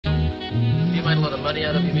made a lot of money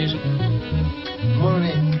out of your music?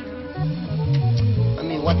 Money. I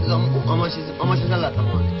mean, how much is a lot of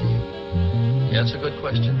money to you? Yeah, that's a good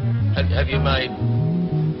question. Have you made,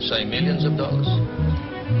 say, millions of dollars?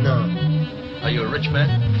 No. Are you a rich man?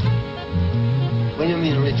 When you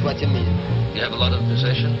mean rich, what you mean? You have a lot of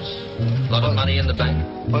possessions? A lot of money in the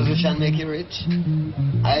bank? Position make you rich?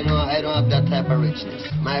 I don't have that type of richness.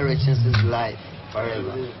 My richness is life,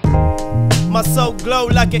 forever. My soul glow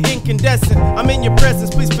like an incandescent. I'm in your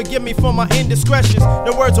presence, please forgive me for my indiscretions.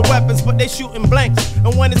 The words are weapons, but they shooting blanks.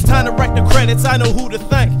 And when it's time to write the credits, I know who to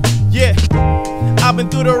thank. Yeah, I've been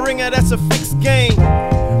through the ringer, that's a fixed game.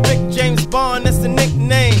 Rick James Bond, that's the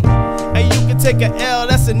nickname. And you can take a L,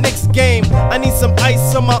 that's a Knicks game. I need some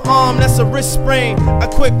ice on my arm, that's a wrist sprain. I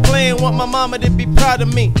quit playing, want my mama to be proud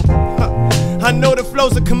of me. I know the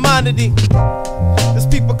flow's a commodity. There's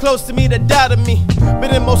people close to me that doubted me.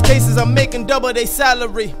 But in most cases I'm making double their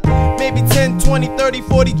salary. Maybe 10, 20, 30,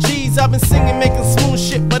 40 G's. I've been singing, making smooth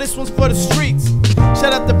shit, but this one's for the streets.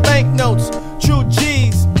 Shout out to banknotes, true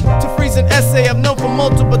G's. To freeze an essay, I'm known for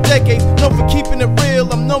multiple decades. Known for keeping it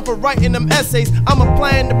real, I'm known for writing them essays. I'm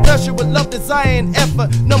applying the pressure with love, desire, and effort.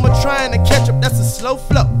 No more trying to catch up, that's a slow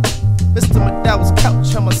flow. Mr. McDowell's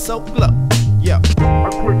couch, I'm a soul glow. Yeah. I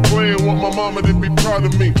quit playing, want my mama to be proud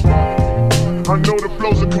of me. I know the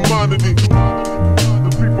flow's a commodity.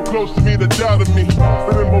 The people close to me that doubted me.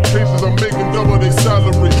 But in most cases I'm making double their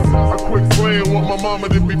salary. I quit playing, want my mama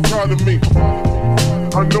to be proud of me.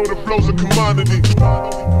 I know the flow's a commodity.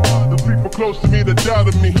 The people close to me that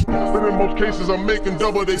doubted me. But in most cases I'm making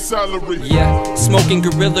double their salary. Yeah, smoking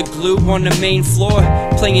Gorilla Glue on the main floor.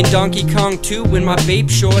 Playing Donkey Kong 2 in my babe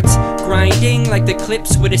shorts. Grinding like the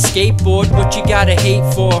clips with a skateboard. What you gotta hate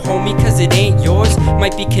for, homie, cause it ain't yours.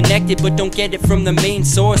 Might be connected but don't get it from the main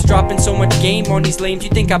source. Dropping so much game on these lames, you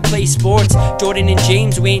think I play sports. Jordan and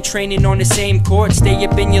James, we ain't training on the same court. Stay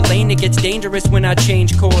up in your lane, it gets dangerous when I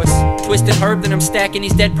change course. Twisted herb, then I'm stacking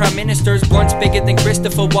these dead prime ministers. Blunts bigger than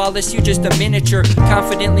Christopher Wallace, you just a miniature.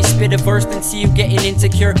 Confidently spit a verse, then see you getting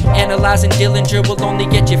insecure. Analyzing Dillinger will only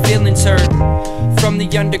get your feelings hurt. From the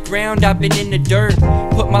underground, I've been in the dirt.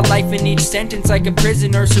 Put my life in each sentence like a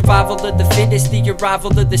prisoner. Survival of the fittest, the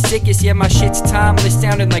arrival of the sickest. Yeah, my shit's timeless,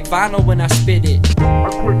 sounding like vinyl when I spit it. I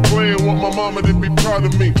quit playing, want my mama to be proud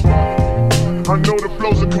of me. I know the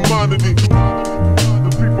flow's a commodity. The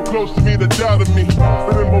people close to me that doubted me.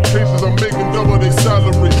 But in most cases I'm making double their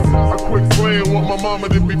salary. I quit playing, want my mama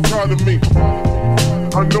to be proud of me.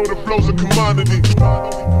 I know the flow's a commodity.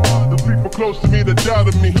 The people close to me that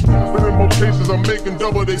doubted me. But in most cases I'm making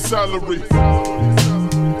double their salary.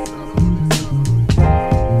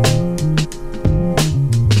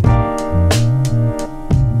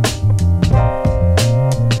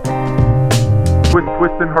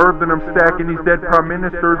 Twisting herb, then I'm stacking these dead prime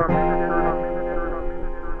ministers.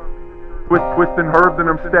 Twisting herb, then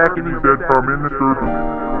I'm stacking these dead prime ministers.